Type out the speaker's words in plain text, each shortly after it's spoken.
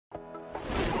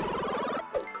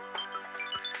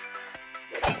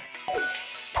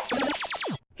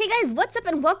guys, what's up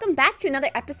and welcome back to another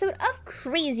episode of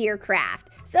CrazierCraft.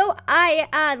 So I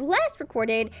last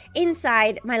recorded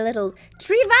inside my little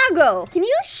Treevago. Can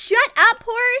you shut up,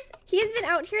 horse? He has been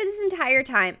out here this entire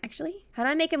time. Actually, how do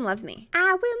I make him love me?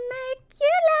 I will make you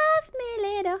love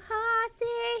me, little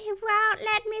horsey. He won't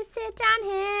let me sit on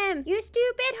him. You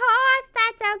stupid horse,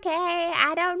 that's okay.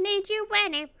 I don't need you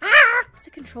any. What's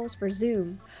the controls for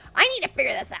zoom? I need to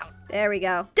figure this out. There we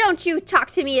go. Don't you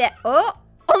talk to me.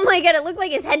 Oh my god, it looked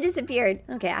like his head disappeared.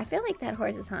 Okay, I feel like that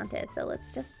horse is haunted, so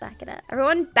let's just back it up.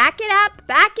 Everyone, back it up,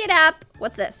 back it up.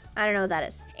 What's this? I don't know what that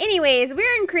is. Anyways,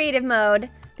 we're in creative mode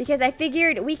because I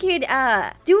figured we could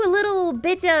do a little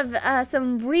bit of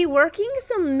some reworking,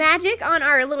 some magic on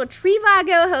our little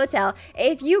Treevago Hotel.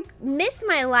 If you missed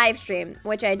my live stream,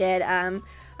 which I did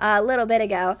a little bit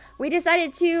ago, we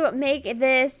decided to make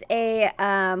this a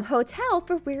hotel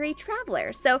for weary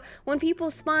travelers. So when people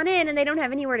spawn in and they don't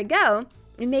have anywhere to go,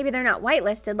 and maybe they're not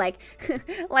whitelisted like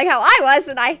like how I was,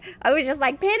 and I was just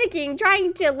like panicking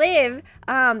trying to live,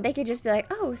 they could just be like,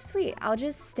 oh sweet, I'll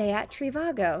just stay at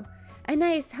Treevago, a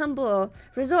nice humble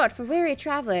resort for weary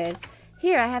travelers.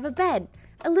 Here I have a bed,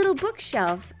 a little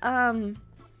bookshelf, I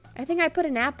think I put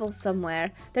an apple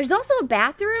somewhere. There's also a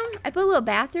bathroom. I put a little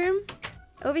bathroom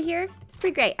over here. It's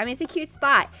pretty great. I mean, it's a cute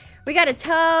spot. We got a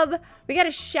tub, we got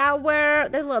a shower,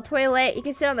 there's a little toilet. You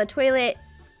can sit on the toilet.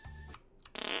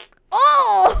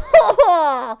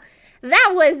 Oh,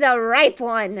 that was a ripe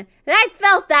one. I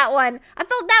felt that one. I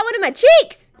felt that one in my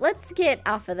cheeks. Let's get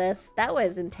off of this. That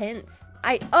was intense.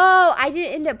 I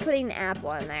didn't end up putting the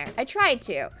apple on there. I tried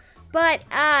to, but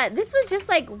this was just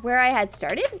like where I had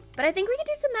started. But I think we could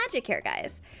do some magic here,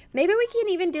 guys. Maybe we can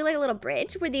even do like a little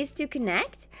bridge where these two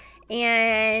connect.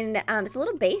 And it's a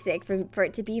little basic for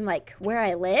it to be like where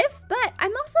I live, but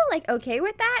I'm also like okay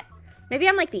with that. Maybe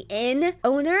I'm like the inn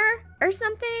owner or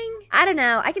something. I don't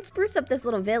know. I could spruce up this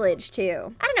little village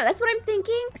too. I don't know. That's what I'm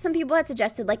thinking. Some people had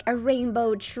suggested like a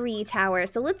rainbow tree tower.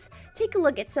 So let's take a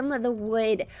look at some of the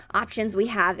wood options we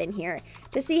have in here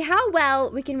to see how well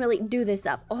we can really do this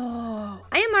up. Oh,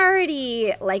 I am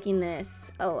already liking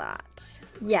this a lot.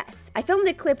 Yes, I filmed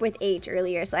a clip with H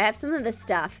earlier, so I have some of the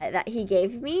stuff that he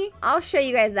gave me. I'll show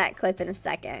you guys that clip in a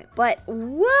second. But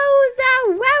wowza,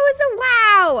 wowza,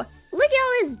 wow! Look at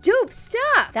all this dope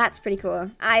stuff. That's pretty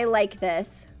cool. I like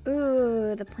this.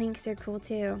 Ooh, the planks are cool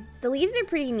too. The leaves are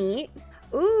pretty neat.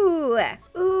 Ooh,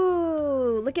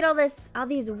 look at all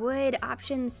these wood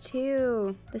options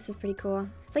too. This is pretty cool.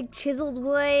 It's like chiseled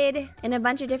wood in a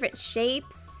bunch of different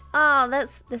shapes. Oh,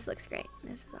 this looks great.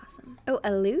 This is awesome. Oh,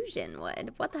 illusion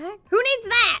wood. What the heck? Who needs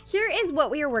that? Here is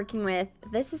what we are working with.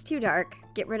 This is too dark.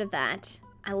 Get rid of that.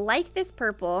 I like this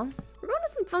purple. We're going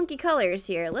to some funky colors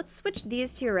here. Let's switch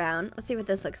these two around. Let's see what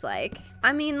this looks like.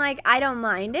 I mean, like, I don't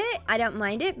mind it. I don't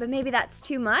mind it, but maybe that's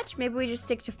too much. Maybe we just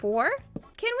stick to 4.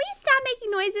 Can we stop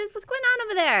making noises? What's going on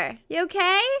over there? You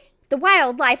okay? The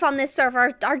wildlife on this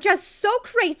server are just so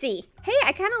crazy. Hey,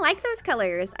 I kind of like those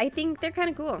colors. I think they're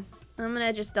kind of cool. I'm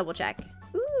gonna just double check.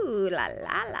 Ooh, la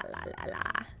la la la la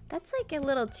la. That's like a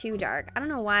little too dark. I don't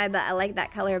know why, but I like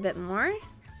that color a bit more.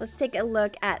 Let's take a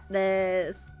look at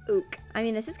this ook. I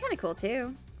mean, this is kind of cool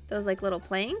too. Those like little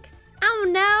planks. Oh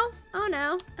no, oh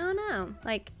no, oh no.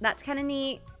 Like, that's kind of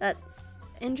neat. That's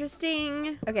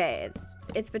interesting. Okay,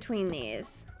 it's between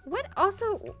these. What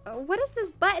is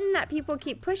this button that people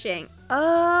keep pushing?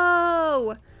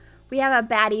 Oh, we have a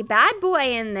baddie bad boy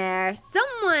in there.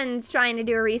 Someone's trying to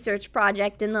do a research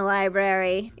project in the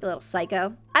library. You little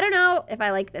psycho. I don't know if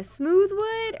I like the smooth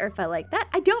wood or if I like that.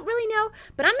 I don't really know,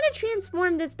 but I'm gonna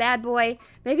transform this bad boy.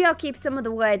 Maybe I'll keep some of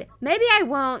the wood. Maybe I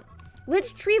won't.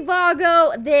 Let's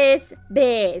Treevago this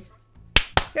biz.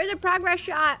 Here's a progress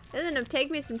shot. This is gonna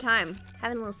take me some time.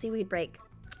 Having a little seaweed break.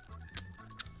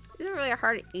 These are really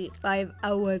hard to eat. 5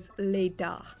 hours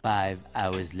later. 5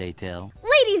 hours later.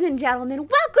 Ladies and gentlemen,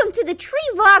 welcome to the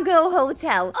Treevago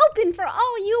Hotel. Open for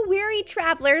all you weary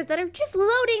travelers that are just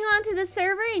loading onto the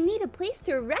server and need a place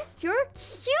to rest your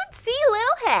cutesy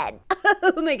little head.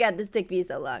 Oh my god, this took me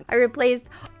so long. I replaced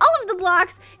all of the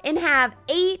blocks and have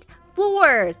 8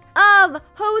 floors of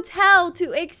hotel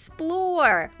to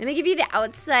explore. Let me give you the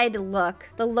outside look,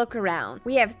 the look around.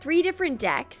 We have 3 different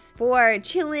decks for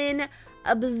chilling,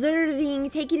 observing,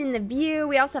 taking in the view.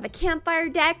 We also have a campfire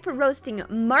deck for roasting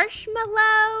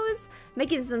marshmallows,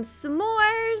 making some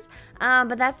s'mores,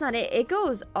 but that's not it. It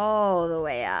goes all the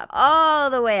way up,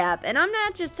 and I'm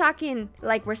not just talking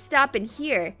like we're stopping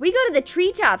here. We go to the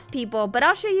treetops, people, but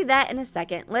I'll show you that in a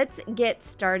second. Let's get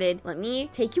started. Let me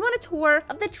take you on a tour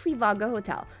of the Treevago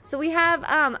Hotel. So we have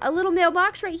a little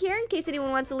mailbox right here in case anyone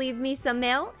wants to leave me some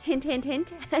mail. Hint, hint,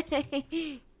 hint.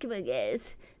 Come on,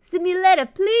 guys. Send me a letter,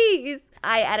 please.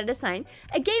 I added a sign.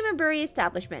 A gamer brewery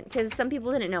establishment, because some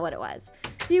people didn't know what it was.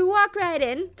 So you walk right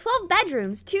in. 12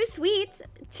 bedrooms, 2 suites,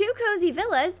 2 cozy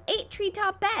villas, 8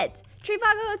 treetop beds.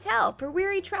 Treevago Hotel for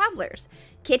weary travelers.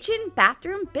 Kitchen,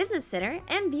 bathroom, business center,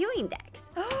 and viewing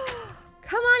decks.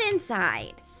 Come on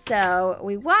inside. So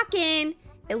we walk in.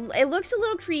 It looks a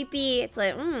little creepy. It's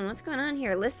like, what's going on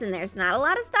here? Listen, there's not a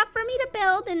lot of stuff for me to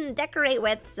build and decorate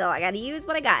with, so I gotta use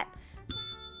what I got.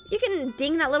 You can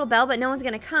ding that little bell, but no one's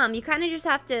gonna come. You kind of just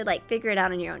have to like figure it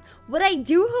out on your own. What I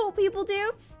do hope people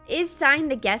do is sign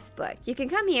the guest book. You can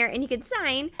come here and you can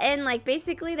sign, and like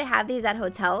basically they have these at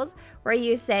hotels where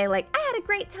you say like, I had a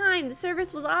great time, the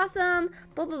service was awesome,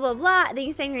 blah blah blah blah, and then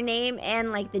you sign your name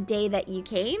and like the day that you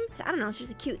came. So, I don't know, it's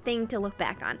just a cute thing to look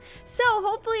back on. So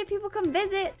hopefully if people come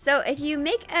visit. So if you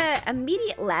make a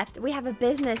immediate left, we have a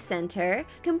business center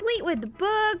complete with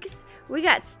books, we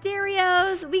got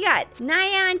stereos, we got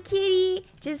Nyan Kitty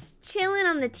just chilling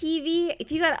on the TV.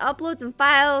 If you gotta upload some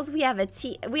files, we have a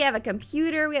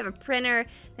computer, we have a printer.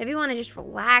 If you want to just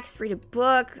relax, read a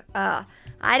book,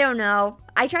 I don't know.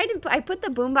 I put the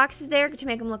boom boxes there to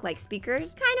make them look like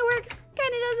speakers. Kind of works,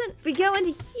 kind of doesn't. If we go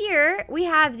into here, we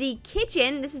have the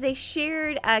kitchen. This is a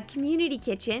shared community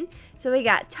kitchen. So we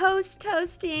got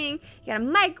toasting, you got a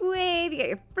microwave, you got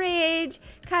your fridge,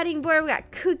 cutting board, we got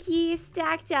cookies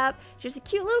stacked up. Just a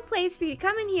cute little place for you to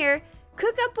come in here,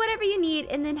 cook up whatever you need,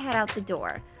 and then head out the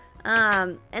door.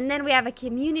 And then we have a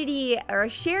community or a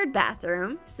shared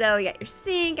bathroom. So you got your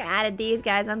sink. I added these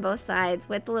guys on both sides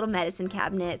with the little medicine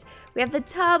cabinets. We have the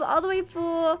tub all the way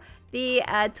full, the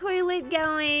toilet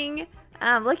going,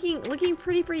 looking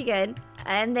pretty good.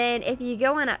 And then if you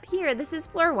go on up here, this is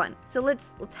floor 1. So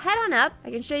let's head on up. I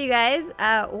can show you guys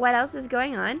what else is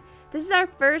going on. This is our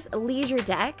first leisure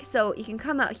deck. So you can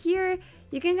come out here.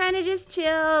 You can kind of just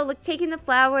chill, take in the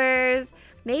flowers,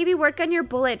 maybe work on your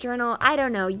bullet journal. I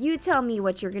don't know. You tell me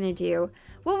what you're going to do.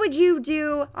 What would you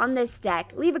do on this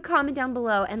deck? Leave a comment down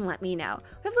below and let me know.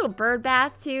 We have a little bird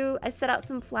bath too. I set out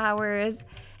some flowers.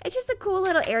 It's just a cool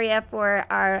little area for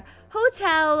our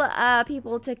hotel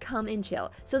people to come and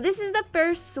chill. So this is the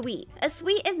first suite. A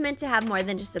suite is meant to have more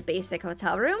than just a basic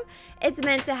hotel room. It's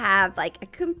meant to have like a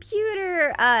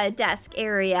computer desk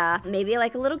area, maybe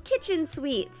like a little kitchen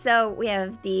suite. So we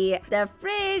have the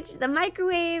fridge, the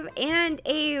microwave, and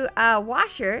a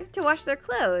washer to wash their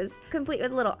clothes, complete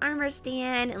with a little armor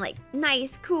stand and like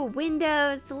nice cool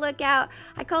windows to look out.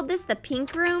 I called this the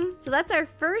pink room. So that's our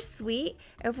first suite.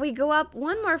 If we go up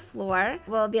one more floor,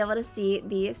 we'll be able to see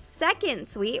the second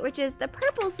suite, which is the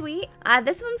purple suite.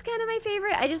 This one's kind of my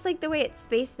favorite. I just like the way it's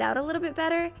spaced out a little bit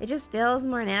better. It just feels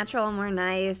more natural, more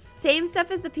nice. Same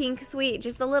stuff as the pink suite,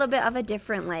 just a little bit of a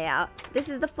different layout. This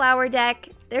is the flower deck.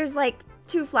 There's like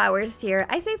 2 flowers here.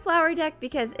 I say flower deck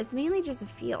because it's mainly just a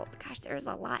field. Gosh, there's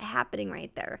a lot happening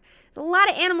right there. There's a lot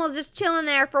of animals just chilling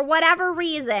there for whatever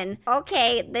reason.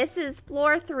 Okay, this is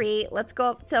floor 3. Let's go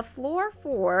up to floor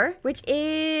 4, which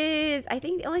is, I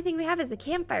think the only thing we have is the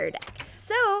campfire deck.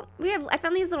 So I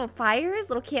found these little fires,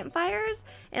 little campfires,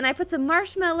 and I put some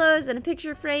marshmallows in a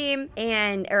picture frame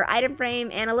or item frame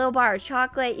and a little bar of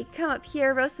chocolate. You can come up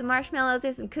here, roast some marshmallows. We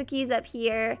have some cookies up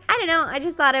here. I don't know, I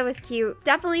just thought it was cute.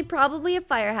 Definitely probably a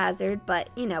fire hazard, but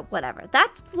you know, whatever.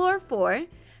 That's floor 4.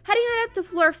 Heading on up to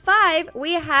floor 5,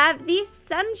 we have the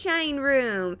sunshine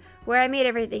room, where I made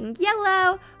everything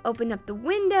yellow, opened up the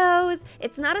windows.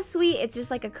 It's not a suite, it's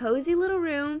just like a cozy little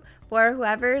room for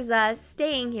whoever's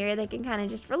staying here. They can kind of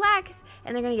just relax,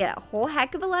 and they're gonna get a whole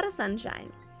heck of a lot of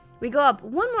sunshine. We go up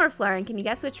one more floor, and can you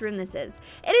guess which room this is?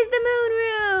 It is the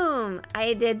moon room!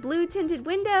 I did blue tinted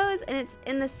windows, and it's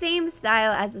in the same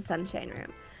style as the sunshine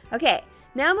room. Okay.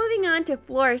 Now moving on to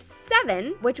floor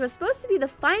 7, which was supposed to be the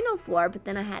final floor, but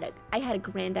then I had a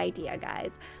grand idea,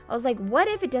 guys. I was like, what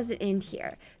if it doesn't end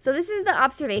here? So this is the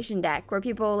observation deck where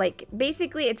people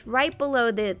basically it's right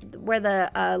below where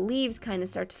the leaves kind of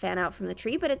start to fan out from the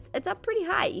tree, but it's up pretty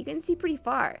high. You can see pretty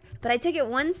far. But I took it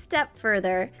one step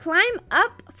further. Climb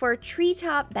up for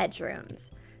treetop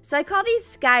bedrooms. So I call these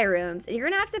sky rooms, and you're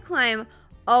gonna have to climb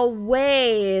a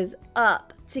ways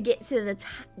up to get to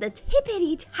the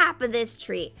tippity top of this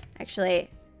tree. Actually,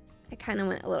 I kind of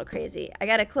went a little crazy. I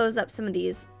gotta close up some of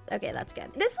these. Okay, that's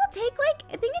good. This will take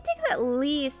I think it takes at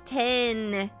least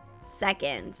 10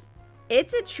 seconds.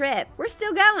 It's a trip. We're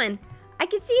still going. I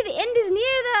can see the end is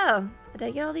near though. Did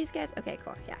I get all these guys? Okay,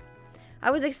 cool, yeah.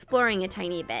 I was exploring a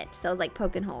tiny bit, so I was like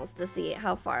poking holes to see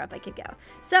how far up I could go.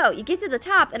 So you get to the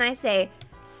top and I say,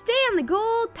 stay on the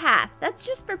gold path. That's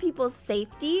just for people's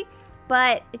safety.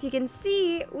 but if you can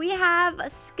see, we have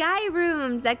sky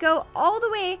rooms that go all the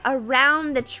way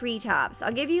around the treetops.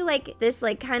 I'll give you like this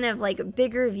like kind of like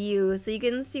bigger view so you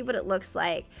can see what it looks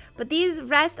like. But these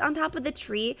rest on top of the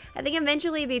tree. I think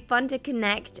eventually it'd be fun to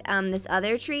connect this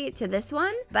other tree to this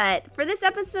one. But for this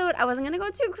episode, I wasn't gonna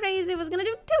go too crazy. I was gonna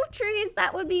do 2 trees.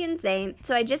 That would be insane.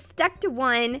 So I just stuck to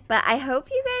one, but I hope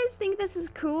you guys think this is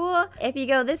cool. If you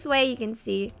go this way, you can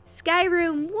see Sky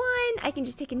Room 1. I can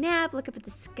just take a nap, look up at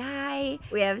the sky.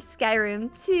 We have Sky Room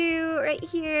 2 right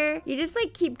here. You just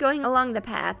like keep going along the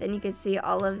path and you can see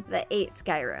all of the 8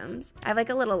 sky rooms. I have like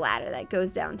a little ladder that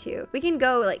goes down too. We can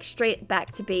go like straight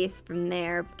back to base from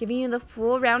there, giving you the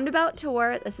full roundabout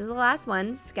tour. This is the last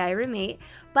one, Sky Room 8.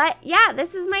 But yeah,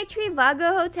 this is my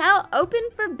Treevago Hotel, open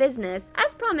for business.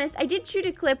 As promised, I did shoot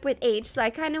a clip with H, so I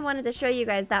kind of wanted to show you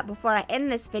guys that before I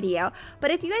end this video.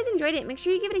 But if you guys enjoyed it, make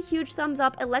sure you give it a huge thumbs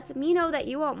up. It lets me know that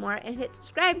you want more, and hit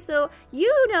subscribe so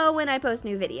you know when I post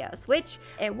new videos, which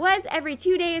it was every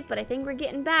 2 days, but I think we're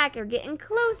getting back or getting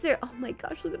closer. Oh my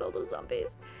gosh, look at all those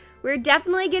zombies. We're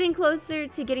definitely getting closer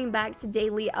to getting back to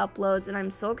daily uploads, and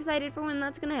I'm so excited for when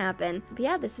that's gonna happen. But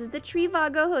yeah, this is the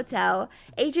Treevago Hotel.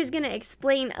 H is gonna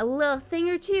explain a little thing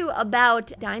or two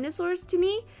about dinosaurs to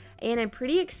me, and I'm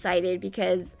pretty excited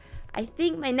because I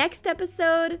think my next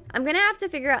episode, I'm gonna have to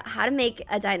figure out how to make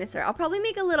a dinosaur. I'll probably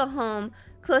make a little home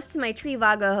close to my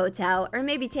Treevago Hotel, or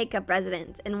maybe take up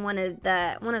residence in one of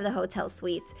the hotel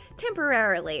suites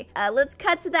temporarily. Let's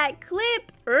cut to that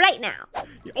clip right now.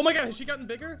 Oh my god, has she gotten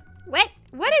bigger? What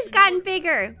has gotten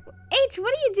bigger? H,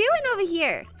 what are you doing over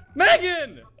here?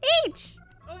 Megan! H!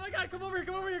 Oh my god, come over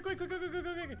here, quick. I'm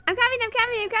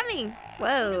coming.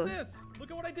 Whoa. Look at this, look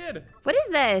at what I did. What is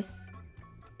this?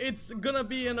 It's gonna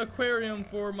be an aquarium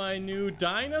for my new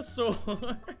dinosaur.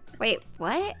 Wait,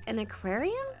 what? An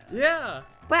aquarium? Yeah.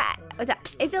 What?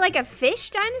 Is it like a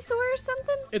fish dinosaur or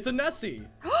something? It's a Nessie.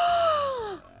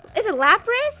 Is it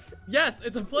Lapras? Yes,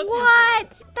 it's a plesiosaur.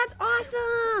 What? That's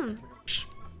awesome. Shh,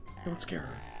 don't scare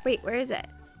her. Wait, where is it?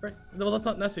 Right. No, that's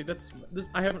not Nessie.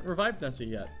 I haven't revived Nessie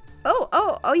yet.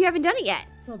 Oh, you haven't done it yet.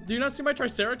 Oh, do you not see my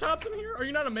Triceratops in here? Are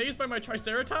you not amazed by my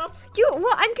Triceratops?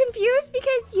 Well, I'm confused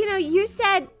because, you know, you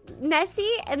said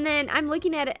Nessie, and then I'm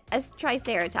looking at it as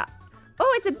Triceratops.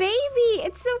 Oh, it's a baby.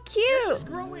 It's so cute. Yeah, she's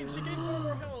growing. She gained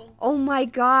more health. Oh my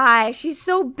gosh, she's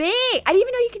so big. I didn't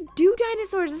even know you could do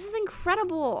dinosaurs. This is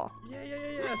incredible.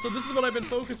 Yeah. So this is what I've been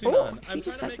focusing on. I'm trying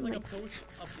to make like a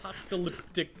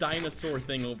post-apocalyptic dinosaur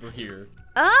thing over here.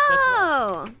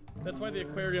 Oh. That's why the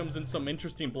aquarium's in some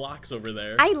interesting blocks over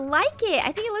there. I like it.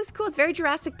 I think it looks cool. It's very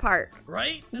Jurassic Park.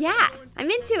 Right? Yeah, I'm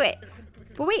into it.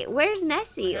 But wait, where's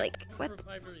Nessie? Like, what?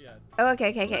 Oh,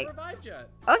 okay. Not revived yet.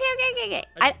 Okay.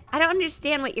 I don't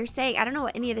understand what you're saying. I don't know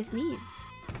what any of this means.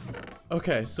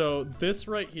 Okay, so this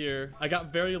right here, I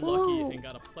got very lucky and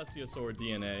got a plesiosaur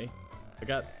DNA.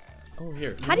 Oh,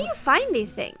 here. How do you find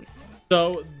these things?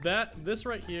 So this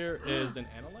right here is an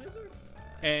analyzer,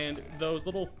 and those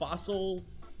little fossil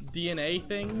DNA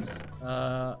things,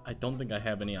 I don't think I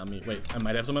have any on me. Wait, I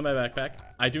might have some in my backpack.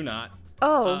 I do not.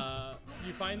 Oh.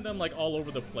 You find them like all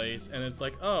over the place, and it's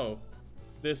like, oh,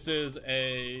 this is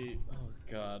oh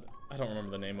god, I don't remember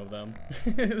the name of them.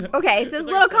 Okay, so it's a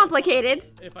little complicated.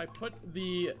 If I put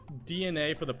the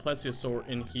DNA for the plesiosaur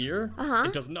in here,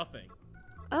 it does nothing.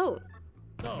 Oh.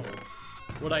 So,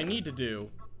 what I need to do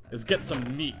is get some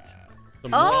meat,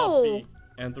 some raw beef,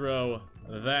 and throw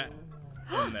that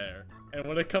in there. And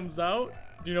when it comes out,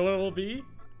 do you know what it will be?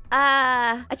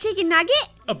 A chicken nugget?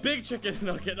 A big chicken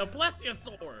nugget, a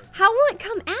plesiosaur. How will it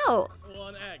come out? Well,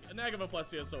 an egg of a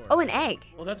plesiosaur. Oh, an egg.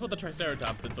 Well, that's what the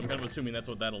Triceratops did, so I'm kind of assuming that's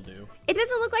what that'll do. It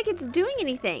doesn't look like it's doing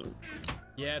anything.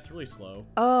 Yeah, it's really slow.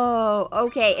 Oh,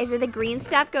 okay. Is it the green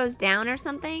stuff goes down or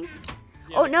something?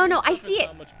 Yeah, oh, no, I see it.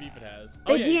 How much beef it has.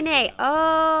 The DNA.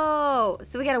 Oh,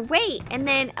 so we gotta wait, and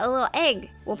then a little egg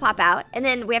will pop out, and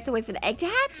then we have to wait for the egg to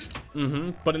hatch?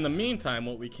 Mm-hmm. But in the meantime,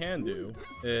 what we can do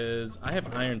is, I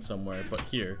have iron somewhere, but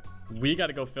here. We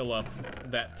gotta go fill up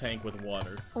that tank with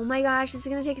water. Oh my gosh, this is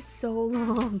gonna take so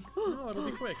long. No, it'll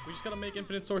be quick. We just gotta make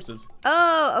infinite sources.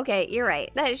 Oh, okay, you're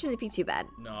right. That shouldn't be too bad.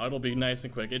 No, it'll be nice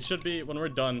and quick. It should be, when we're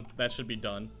done, that should be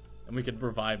done. And we could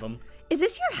revive them. Is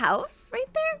this your house right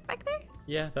there, back there?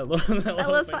 Yeah, that looks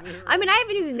fun. I mean, I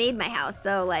haven't even made my house,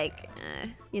 so like,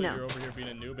 you know. You're over here being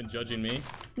a noob and judging me?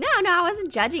 No, I wasn't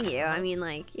judging you. I mean,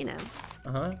 like, you know.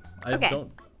 Uh-huh. I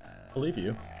don't believe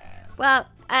you. Well,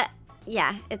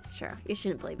 yeah, it's true. You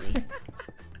shouldn't believe me.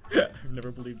 I've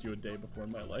never believed you a day before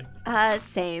in my life.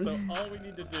 Same. So all we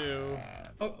need to do...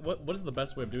 Oh, what is the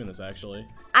best way of doing this, actually?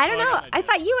 I don't know. I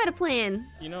thought you had a plan.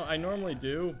 You know, I normally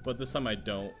do, but this time I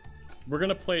don't. We're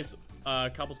gonna place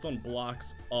cobblestone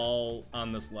blocks all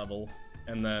on this level,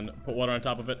 and then put water on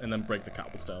top of it, and then break the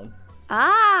cobblestone.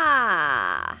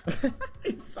 Ah.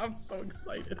 You sound so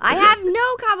excited. I have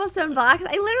no cobblestone blocks.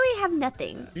 I literally have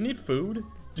nothing. Do you need food?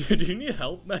 Do you need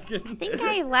help, Megan? I think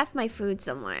I left my food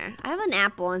somewhere. I have an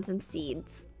apple and some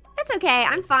seeds. That's okay,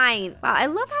 I'm fine. Wow, I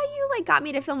love how you like got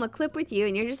me to film a clip with you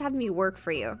and you're just having me work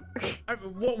for you.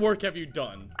 What work have you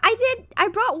done? I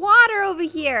brought water over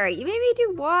here. You made me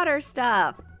do water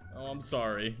stuff. Oh, I'm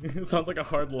sorry. It sounds like a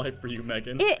hard life for you,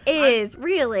 Megan. It is,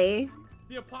 really.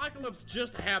 The apocalypse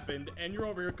just happened and you're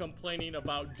over here complaining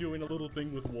about doing a little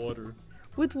thing with water.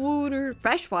 With water.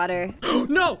 Fresh water.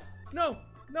 No!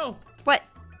 What?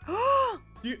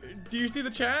 Do you see the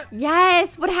chat?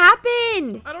 Yes, what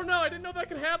happened? I don't know, I didn't know that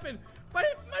could happen. My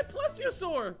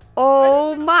plesiosaur!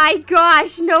 Oh my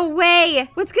gosh, no way.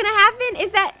 What's gonna happen?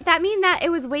 Is that mean that it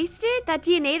was wasted? That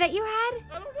DNA that you had?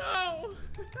 I don't know.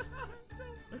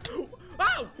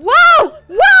 Ow! Whoa!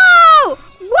 Whoa!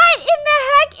 What in the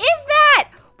heck is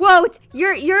that? Whoa,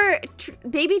 your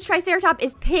baby Triceratops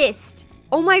is pissed.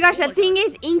 Oh my gosh, that thing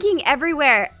is inking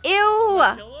everywhere. Ew.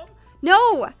 Kill him?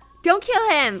 No, don't kill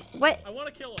him. What? I want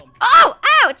to kill him. Oh,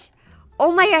 ouch!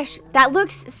 Oh my gosh, that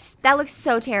looks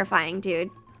so terrifying, dude.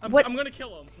 I'm gonna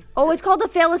kill him. Oh, it's called a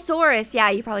Phalosaurus. Yeah,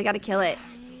 you probably gotta kill it.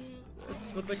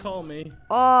 That's what they call me.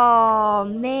 Oh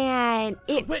man.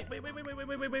 Wait.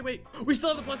 We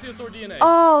still have the plesiosaur DNA.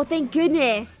 Oh, thank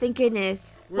goodness. Thank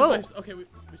goodness. Whoa. Okay, we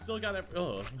still got it.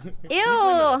 Oh.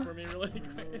 Ew. For me really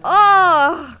quick.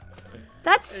 Oh,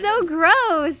 that's so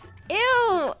gross.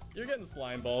 Ew. You're getting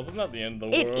slime balls. It's not the end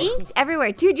of the world. It inked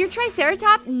everywhere. Dude, your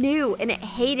Triceratops knew and it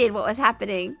hated what was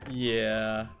happening.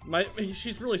 Yeah.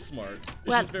 She's really smart.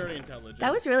 Well, she's very intelligent.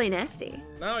 That was really nasty.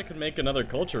 Now I can make another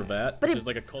culture vat, which is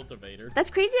like a cultivator.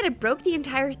 That's crazy that it broke the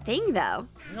entire thing, though.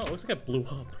 No, it looks like it blew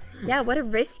up. Yeah, what a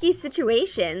risky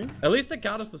situation. At least it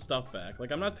got us the stuff back.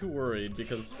 Like, I'm not too worried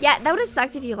because... Yeah, that would have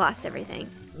sucked if you lost everything.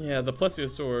 Yeah, the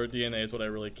plesiosaur DNA is what I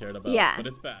really cared about. Yeah. But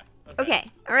it's back. Okay,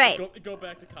 all right. Go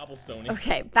back to cobblestone.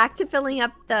 Okay, back to filling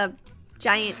up the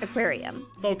giant aquarium.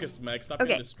 Focus, Meg. Stop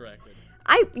getting distracted.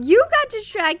 You got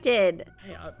distracted.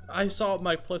 Hey, I saw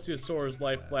my plesiosaur's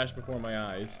life flash before my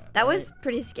eyes. That was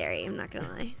pretty scary, I'm not gonna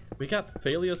lie. We got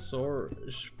Phaleosaur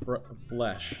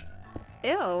flesh.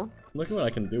 Ew. Look at what I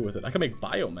can do with it. I can make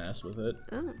biomass with it.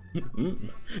 Oh.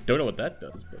 Don't know what that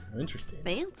does, but interesting.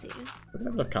 Fancy. We don't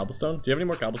have enough cobblestone. Do you have any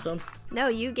more cobblestone? No,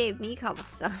 you gave me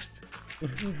cobblestone.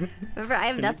 Remember, I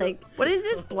have nothing. What is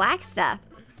this black stuff?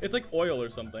 It's like oil or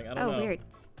something. I don't know. Oh, weird.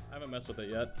 I haven't messed with it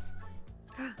yet.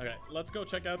 Okay, let's go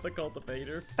check out the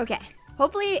cultivator. Okay.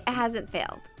 Hopefully it hasn't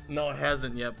failed. No, it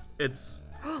hasn't yet. It's...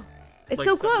 It's like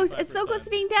so close. 75%. It's so close to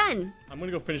being done. I'm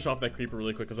gonna go finish off that creeper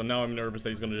really quick because now I'm nervous that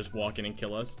he's gonna just walk in and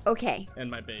kill us. Okay. And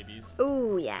my babies.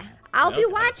 Ooh, yeah. I'll be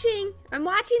watching. I'm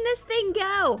watching this thing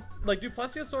go. Like, do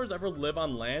plesiosaurs ever live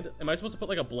on land? Am I supposed to put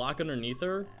like a block underneath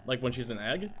her? Like when she's an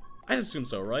egg? I'd assume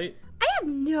so, right? I have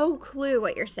no clue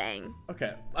what you're saying.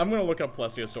 Okay, I'm gonna look up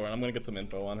plesiosaur and I'm gonna get some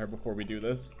info on her before we do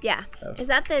this. Yeah. Is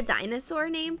that the dinosaur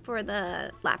name for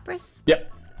the Lapras?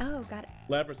 Yep. Oh, got it.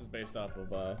 Lapras is based off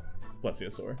of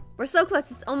plesiosaur. We're so close.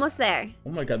 It's almost there.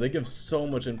 Oh my god, they give so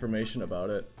much information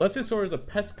about it. Plesiosaur is a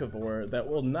pescivore that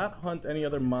will not hunt any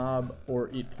other mob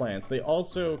or eat plants. They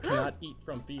also cannot eat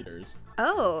from feeders.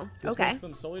 Oh, This okay. makes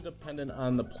them solely dependent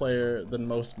on the player than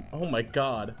most. Oh my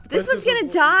god. This one's gonna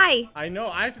die. I know,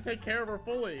 I have to take care of her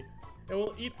fully. It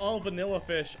will eat all vanilla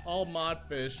fish, all mod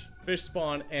fish, fish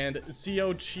spawn, and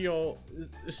so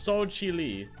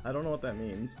chili. I don't know what that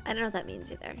means. I don't know what that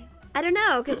means either. I don't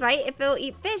know, because, right, if it'll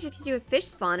eat fish, if you do a fish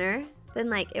spawner, then,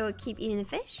 like, it will keep eating the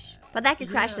fish. But that could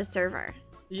crash the server.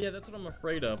 Yeah, that's what I'm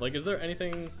afraid of. Like, is there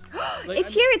anything... like,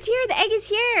 It's here, it's here, the egg is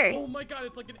here. Oh my god,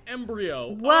 it's like an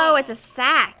embryo. Whoa, it's a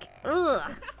sack.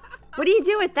 Ugh. What do you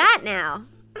do with that now?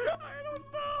 I don't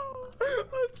know.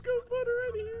 Let's go put her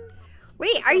in here.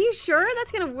 Wait, are you sure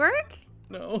that's gonna work?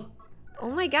 No. Oh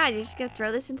my god, you're just gonna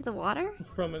throw this into the water?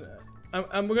 From an...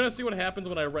 we're gonna see what happens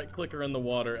when I right-click her in the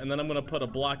water, and then I'm gonna put a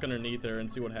block underneath her and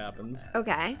see what happens.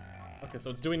 Okay. Okay,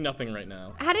 so it's doing nothing right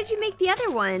now. How did you make the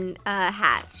other one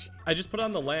hatch? I just put it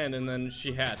on the land and then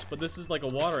she hatched, but this is like a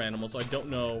water animal, so I don't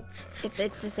know. If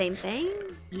it's the same thing?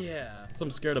 Yeah, so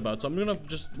I'm scared about it. So I'm gonna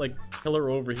just like kill her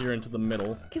over here into the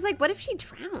middle. Cause like, what if she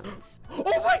drowns? Oh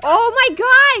my god! Oh my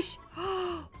gosh!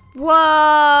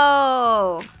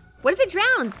 Whoa! What if it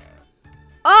drowns?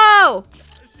 Oh!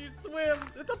 She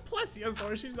swims. It's a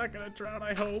plesiosaur. She's not gonna drown,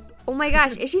 I hope. Oh my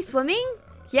gosh, is she swimming?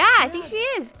 Yeah, I think she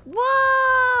is.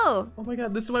 Whoa! Oh my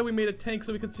god, this is why we made a tank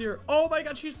so we could see her. Oh my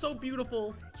god, she's so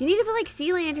beautiful. You need to put like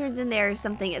sea lanterns in there or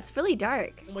something. It's really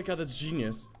dark. Oh my god, that's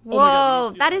genius. Whoa, Oh my god, we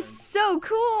need sea that is lanterns. so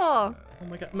cool. Oh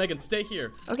my god, Megan, stay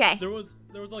here. Okay. There was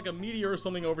like a meteor or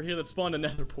something over here that spawned a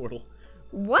nether portal.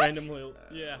 What? Randomly,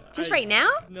 yeah. Just right now?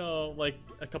 No, like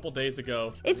a couple days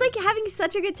ago. It's like having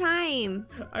such a good time.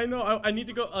 I know. I need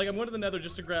to go. Like, I'm going to the Nether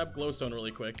just to grab glowstone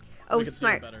really quick. So Oh, we can see it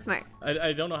smart, better. smart.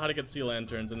 I don't know how to get sea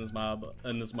lanterns in this mod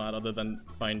other than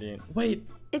finding. Wait.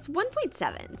 It's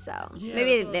 1.7, so Yeah,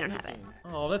 maybe that's what they I don't was have it. thinking.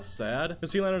 Oh, that's sad. The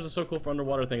sea lanterns are so cool for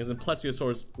underwater things, and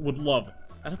plesiosaurs would love it.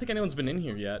 I don't think anyone's been in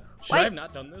here yet. Should What? I have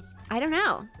not done this? I don't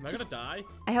know. Am I gonna die?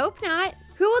 I hope not.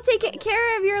 Who will take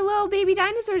care of your little baby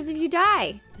dinosaurs if you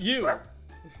die? You.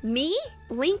 Me?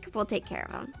 Link will take care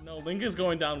of them. No, Link is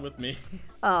going down with me.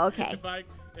 Oh, okay.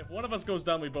 If one of us goes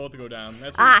down, we both go down.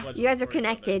 That's what Ah, you guys are plesiosaurs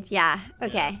connected. Yeah.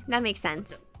 Okay, that makes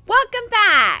sense. Welcome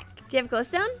back. Do you have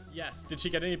glowstone? Yes. Did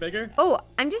she get any bigger? Oh,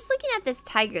 I'm just looking at this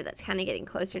tiger that's kind of getting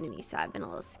closer to me, so I've been a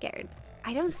little scared.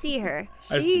 I don't see her.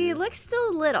 I see She you. looks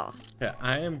still little. Yeah,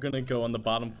 I am gonna go on the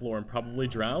bottom floor and probably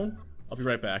drown. I'll be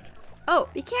right back. Oh,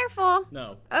 be careful.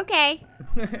 No. Okay.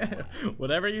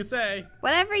 Whatever you say.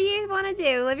 Whatever you want to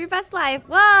do, live your best life.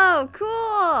 Whoa,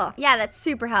 cool. Yeah, that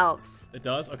super helps. It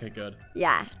does? Okay, good.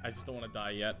 Yeah, I just don't want to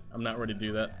die yet. I'm not ready to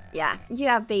do that. yeah. You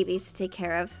have babies to take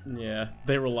care of. Yeah,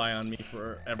 they rely on me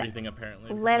for everything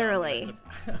apparently. Literally.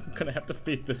 I'm gonna have to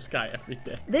feed this guy every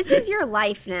day. This is your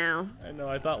life now. I know,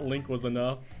 I thought Link was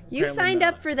enough. You Apparently signed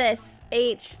not. up for this,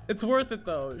 H. It's worth it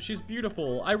though. She's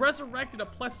beautiful. I resurrected a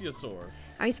plesiosaur.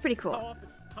 Oh, he's pretty cool.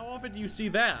 How often do you see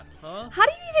that, huh? How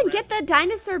do you even get the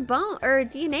dinosaur bone or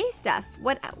DNA stuff?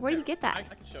 Where do you get I that?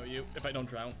 can show you if I don't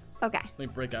drown. Okay. Let me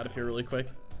break out of here really quick.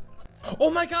 Oh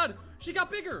my god! She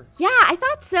got bigger! Yeah, I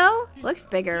thought so. Looks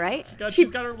bigger, right? God,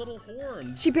 she's got her little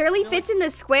horns. She barely fits in the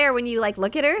square when you like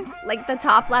look at her. Like the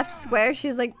top left square,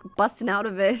 she's like busting out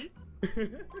of it.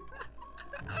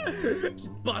 She's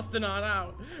busting on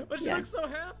out. But she Yeah. looks so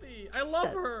happy. I love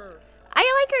does. her.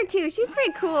 I like her too. She's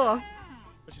pretty cool.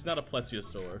 But she's not a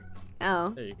plesiosaur. Oh.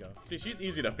 There you go. See, she's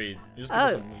easy to feed. You just give her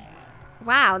Oh. some meat.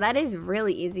 Wow, that is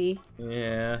really easy.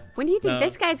 Yeah. When do you think No.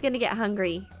 this guy's gonna get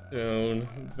hungry? Soon.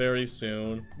 Very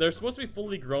soon. They're supposed to be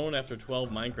fully grown after 12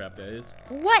 Minecraft days.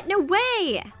 What? No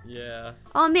way! Yeah.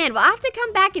 Oh man, we'll have to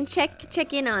come back and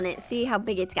check in on it, see how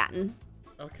big it's gotten.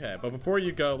 Okay, but before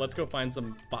you go, let's go find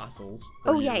some fossils.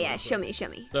 Oh for yeah, you yeah. real Show quick. me, show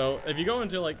me. So, if you go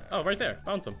into like, oh, right there,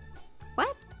 found some.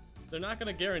 What? They're not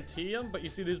gonna guarantee them, but you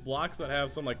see these blocks that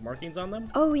have some like markings on them?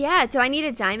 Oh yeah. Do I need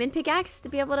a diamond pickaxe to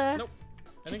be able to? Nope.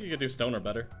 I think you could do stone or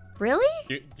better. Really?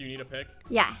 Do you need a pick?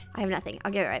 Yeah. I have nothing.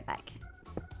 I'll give it right back.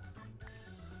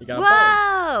 You got a bone.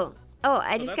 Whoa! Oh,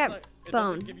 I So just that's got not- It bone.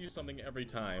 doesn't give you something every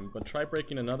time, but try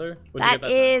breaking another. What'd you That get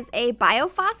time? is a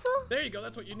biofossil? There you go.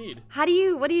 That's what you need. What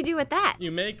do you do with that?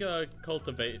 You make a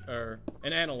cultivate or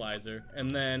an analyzer,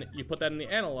 and then you put that in the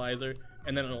analyzer,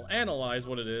 and then it'll analyze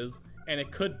what it is, and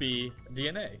it could be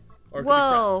DNA. Or it could be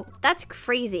crap. Whoa, that's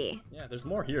crazy. Yeah, there's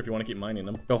more here if you want to keep mining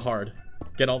them. Go hard.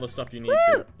 Get all the stuff you need Woo!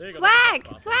 to. There you go, Swag!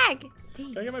 that's Swag! Can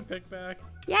I Dang. get my pick back?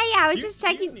 Yeah, I was Do you- just do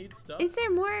you checking. need stuff? Is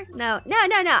there more? No.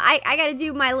 I gotta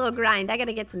do my little grind. I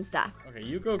gotta get some stuff. Okay,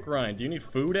 you go grind. Do you need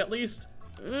food at least?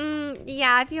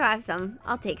 Yeah, if you have some,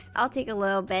 I'll take a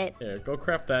little bit. Here, go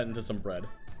craft that into some bread.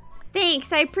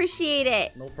 Thanks, I appreciate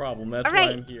it. No problem. That's All why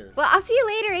right. I'm here. Well, I'll see you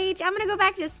later, H. I'm gonna go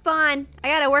back to spawn. I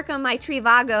gotta work on my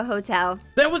Treevago Hotel.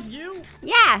 That was you?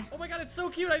 Yeah, Oh my god, it's so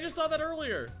cute. I just saw that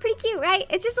earlier. pretty cute, right?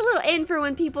 It's just a little inn for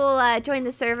when people join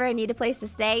the server and need a place to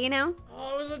stay, you know?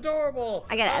 Oh, it was adorable.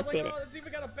 I gotta was like, update it. Oh, it's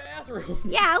even got a bathroom.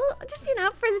 Yeah, just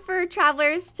for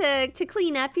travelers to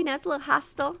clean up. You know, it's a little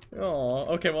hostel. Oh,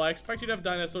 okay. Well, I expect you to have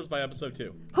dinosaurs by episode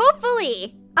 2.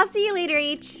 Hopefully, I'll see you later,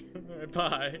 H.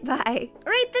 Bye. Bye. All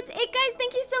right, that's it, guys.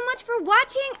 Thank you so much for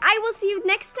watching. I will see you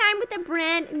next time with a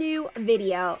brand new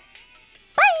video.